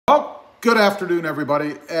Good afternoon,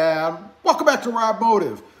 everybody, and welcome back to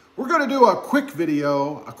RobMotive. We're going to do a quick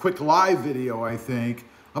video, a quick live video, I think,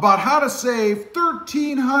 about how to save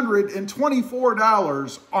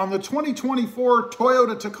 $1,324 on the 2024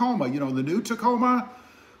 Toyota Tacoma, you know, the new Tacoma,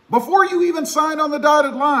 before you even sign on the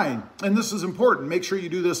dotted line. And this is important. Make sure you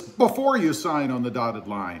do this before you sign on the dotted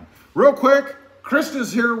line. Real quick,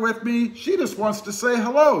 Krista's here with me. She just wants to say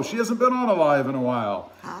hello. She hasn't been on a live in a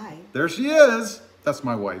while. Hi. There she is. That's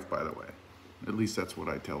my wife, by the way. At least that's what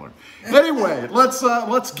I tell her. Anyway,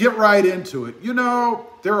 let's get right into it. You know,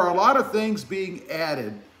 there are a lot of things being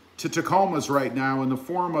added to Tacomas right now in the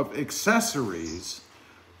form of accessories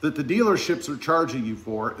that the dealerships are charging you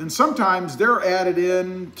for. And sometimes they're added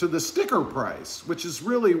in to the sticker price, which is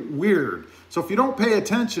really weird. So if you don't pay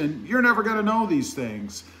attention, you're never going to know these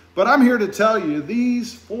things. But I'm here to tell you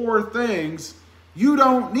these 4 things you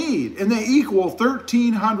don't need, and they equal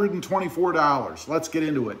 $1,324. Let's get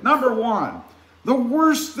into it. Number 1, the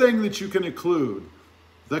worst thing that you can include,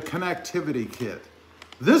 the connectivity kit.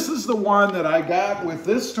 This is the one that I got with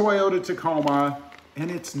this Toyota Tacoma,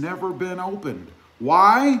 and it's never been opened.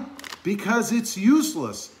 Why? Because it's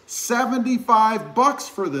useless. 75 bucks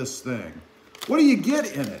for this thing. What do you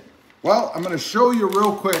get in it? Well, I'm going to show you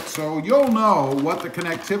real quick so you'll know what the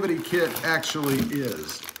connectivity kit actually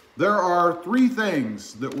is. There are 3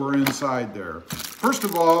 things that were inside there. First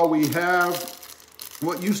of all, we have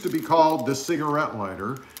what used to be called the cigarette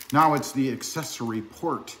lighter. Now it's the accessory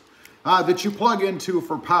port that you plug into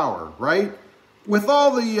for power, right? With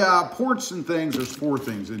all the ports and things, there's 4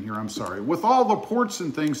 things in here, I'm sorry. With all the ports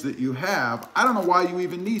and things that you have, I don't know why you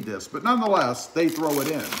even need this, but nonetheless, they throw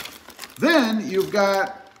it in. Then you've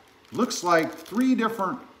got, looks like 3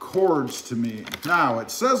 different cords to me. Now, it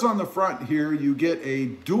says on the front here, you get a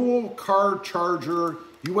dual car charger,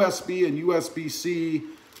 USB and USB-C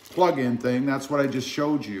plug-in thing. That's what I just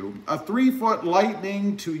showed you. A 3-foot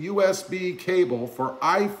lightning to USB cable for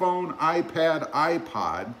iPhone, iPad,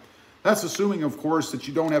 iPod. That's assuming, of course, that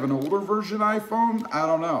you don't have an older version iPhone. I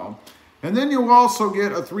don't know. And then you'll also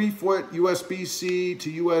get a 3-foot USB-C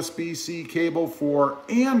to USB-C cable for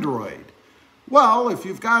Android. Well, if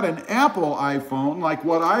you've got an Apple iPhone like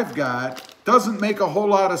what I've got, doesn't make a whole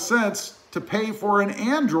lot of sense to pay for an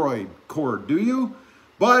Android cord, do you?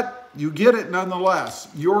 But you get it nonetheless.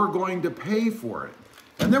 You're going to pay for it.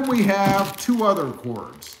 And then we have 2 other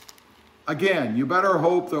cords. Again, you better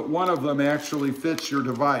hope that one of them actually fits your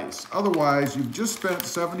device. Otherwise, you've just spent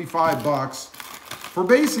 75 bucks for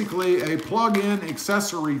basically a plug-in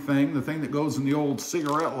accessory thing, the thing that goes in the old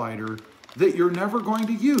cigarette lighter, that you're never going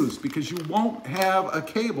to use because you won't have a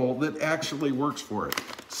cable that actually works for it.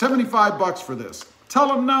 75 bucks for this. Tell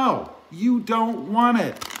them no, you don't want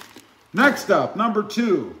it. Next up, number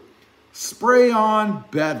 2, spray-on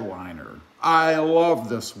bed liner. I love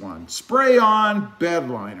this one. Spray-on bed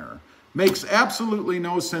liner. Makes absolutely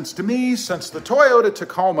no sense to me since the Toyota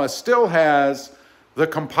Tacoma still has the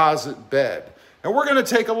composite bed. And we're going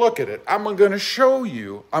to take a look at it. I'm going to show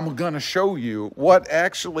you what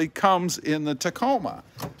actually comes in the Tacoma.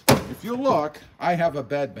 If you look, I have a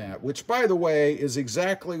bed mat, which, by the way, is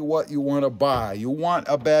exactly what you want to buy. You want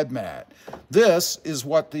a bed mat. This is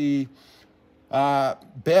what the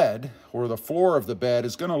bed, or the floor of the bed,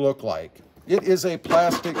 is going to look like. It is a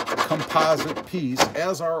plastic composite piece,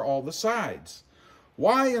 as are all the sides.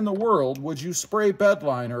 Why in the world would you spray bed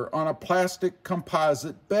liner on a plastic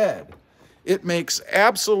composite bed? It makes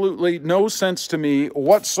absolutely no sense to me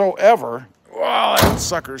whatsoever. Wow, that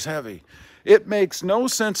sucker's heavy. It makes no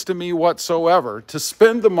sense to me whatsoever to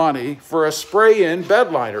spend the money for a spray-in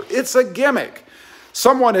bed liner. It's a gimmick.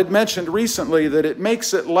 Someone had mentioned recently that it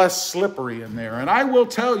makes it less slippery in there. And I will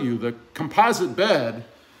tell you, the composite bed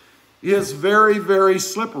is very, very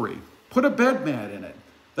slippery. Put a bed mat in it.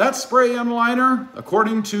 That spray-in liner,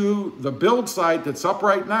 according to the build site that's up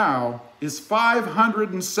right now, is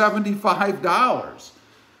 $575.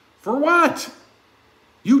 For what?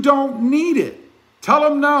 You don't need it. Tell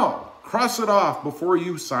them no. Cross it off before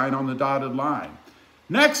you sign on the dotted line.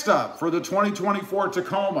 Next up, for the 2024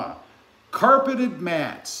 Tacoma, carpeted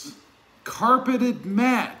mats. Carpeted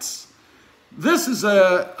mats. This is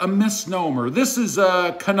a misnomer. This is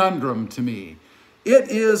a conundrum to me.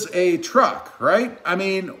 It is a truck, right? I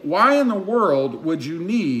mean, why in the world would you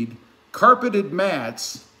need carpeted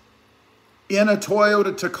mats in a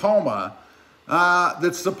Toyota Tacoma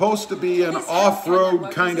that's supposed to be an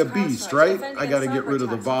off-road kind of beast, right? I got to get rid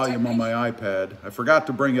of the volume on my iPad. I forgot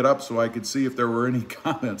to bring it up so I could see if there were any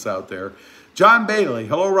comments out there. John Bailey,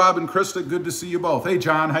 hello, Rob and Krista. Good to see you both. Hey,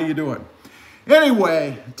 John, how you doing?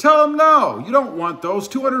 Anyway, tell them no. You don't want those.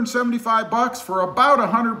 $275 for about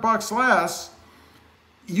 $100 less.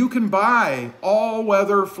 You can buy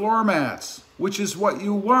all-weather floor mats, which is what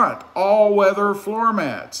you want, all-weather floor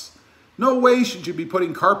mats. No way should you be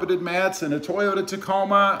putting carpeted mats in a Toyota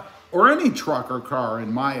Tacoma or any truck or car,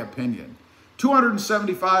 in my opinion.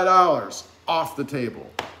 $275 off the table.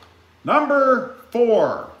 Number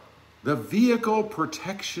 4, the vehicle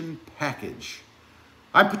protection package.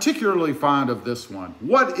 I'm particularly fond of this one.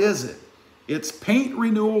 What is it? It's paint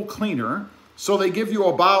renewal cleaner. So they give you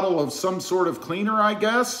a bottle of some sort of cleaner, I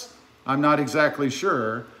guess. I'm not exactly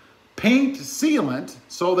sure. Paint sealant.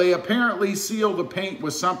 So they apparently seal the paint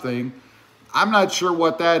with something. I'm not sure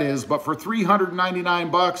what that is, but for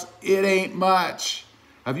 $399, it ain't much.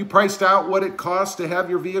 Have you priced out what it costs to have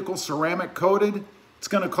your vehicle ceramic coated? It's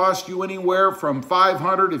going to cost you anywhere from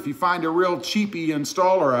 $500 if you find a real cheapy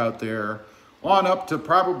installer out there, on up to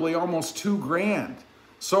probably almost $2,000.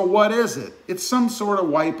 So what is it? It's some sort of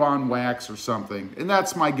wipe-on wax or something, and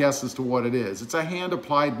that's my guess as to what it is. It's a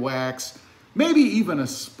hand-applied wax, maybe even a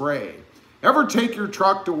spray. Ever take your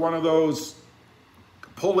truck to one of those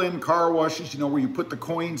pull-in car washes, you know, where you put the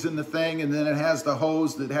coins in the thing and then it has the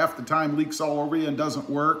hose that half the time leaks all over you and doesn't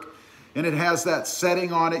work, and it has that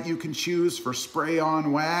setting on it you can choose for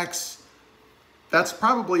spray-on wax? That's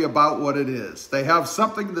probably about what it is. They have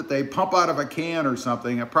something that they pump out of a can or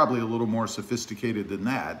something, probably a little more sophisticated than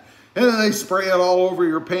that. And then they spray it all over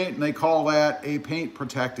your paint and they call that a paint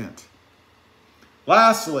protectant.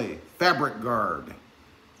 Lastly, Fabric Guard.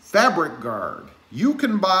 Fabric Guard. You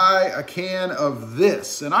can buy a can of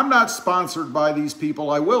this, and I'm not sponsored by these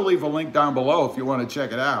people. I will leave a link down below if you want to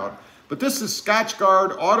check it out. But this is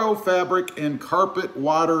Scotchgard Auto Fabric and Carpet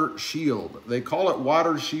Water Shield. They call it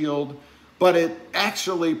Water Shield, but it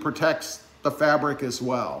actually protects the fabric as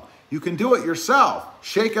well. You can do it yourself.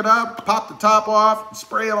 Shake it up, pop the top off, and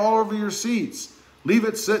spray it all over your seats. Leave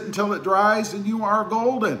it sit until it dries and you are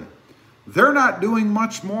golden. They're not doing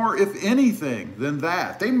much more, if anything, than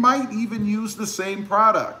that. They might even use the same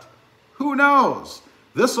product. Who knows?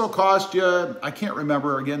 This will cost you, I can't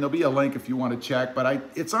remember, again, there'll be a link if you want to check, but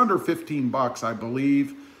it's under 15 bucks, I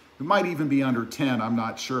believe. It might even be under 10, I'm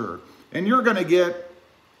not sure. And you're gonna get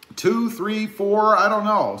 2, 3, 4, I don't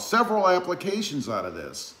know, several applications out of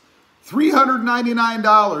this.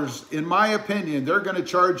 $399, in my opinion, they're going to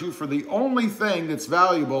charge you for the only thing that's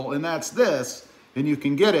valuable, and that's this, and you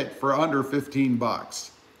can get it for under 15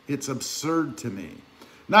 bucks. It's absurd to me.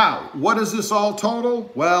 Now, what is this all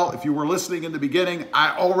total? Well, if you were listening in the beginning,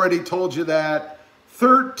 I already told you that.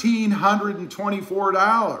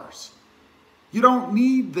 $1,324. You don't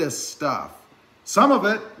need this stuff. Some of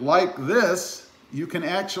it, like this, you can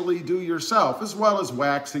actually do yourself, as well as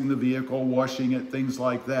waxing the vehicle, washing it, things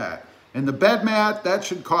like that. And the bed mat, that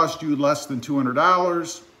should cost you less than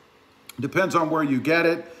 $200. Depends on where you get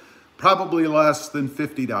it. Probably less than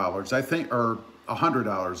 $50, I think, or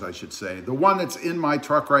 $100, I should say. The one that's in my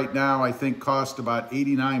truck right now, I think cost about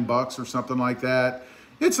 89 bucks or something like that.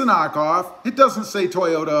 It's a knockoff. It doesn't say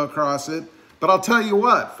Toyota across it, but I'll tell you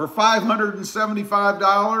what, for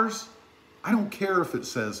 $575, I don't care if it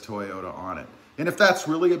says Toyota on it. And if that's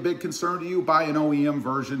really a big concern to you, buy an OEM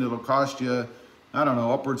version. It'll cost you, I don't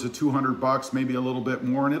know, upwards of 200 bucks, maybe a little bit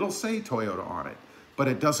more, and it'll say Toyota on it. But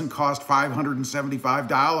it doesn't cost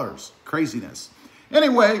 $575. Craziness.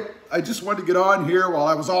 Anyway, I just wanted to get on here while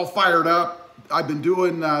I was all fired up. I've been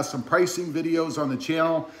doing some pricing videos on the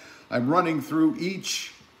channel. I'm running through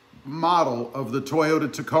each model of the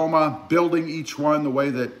Toyota Tacoma, building each one the way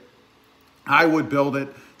that I would build it,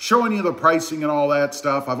 showing you the pricing and all that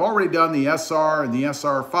stuff. I've already done the SR and the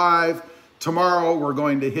SR5. Tomorrow we're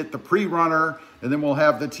going to hit the pre-runner, and then we'll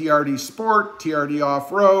have the TRD Sport, TRD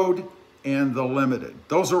Off-Road, and the Limited.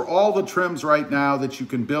 Those are all the trims right now that you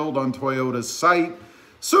can build on Toyota's site.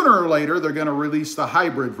 Sooner or later, they're going to release the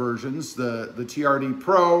hybrid versions, the TRD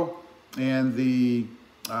Pro and the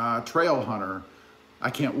Trail Hunter.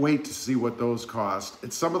 I can't wait to see what those cost.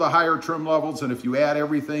 It's some of the higher trim levels, and if you add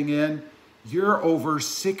everything in, you're over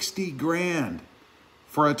 60 grand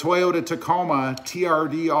for a Toyota Tacoma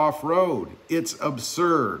TRD Off-Road. It's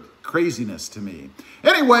absurd. Craziness to me.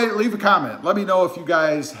 Anyway, leave a comment. Let me know if you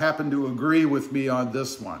guys happen to agree with me on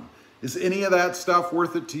this one. Is any of that stuff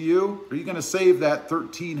worth it to you? Are you going to save that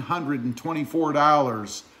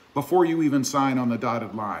 $1,324 before you even sign on the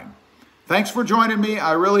dotted line? Thanks for joining me.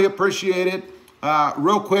 I really appreciate it.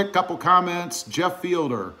 Real quick, couple comments. Jeff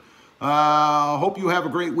Fielder. Hope you have a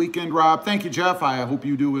great weekend, Rob. Thank you, Jeff. I hope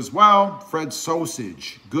you do as well. Fred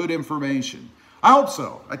Sausage. Good information. I hope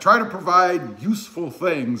so. I try to provide useful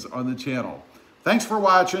things on the channel. Thanks for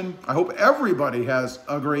watching. I hope everybody has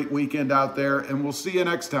a great weekend out there, and we'll see you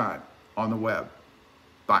next time on the web.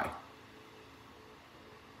 Bye.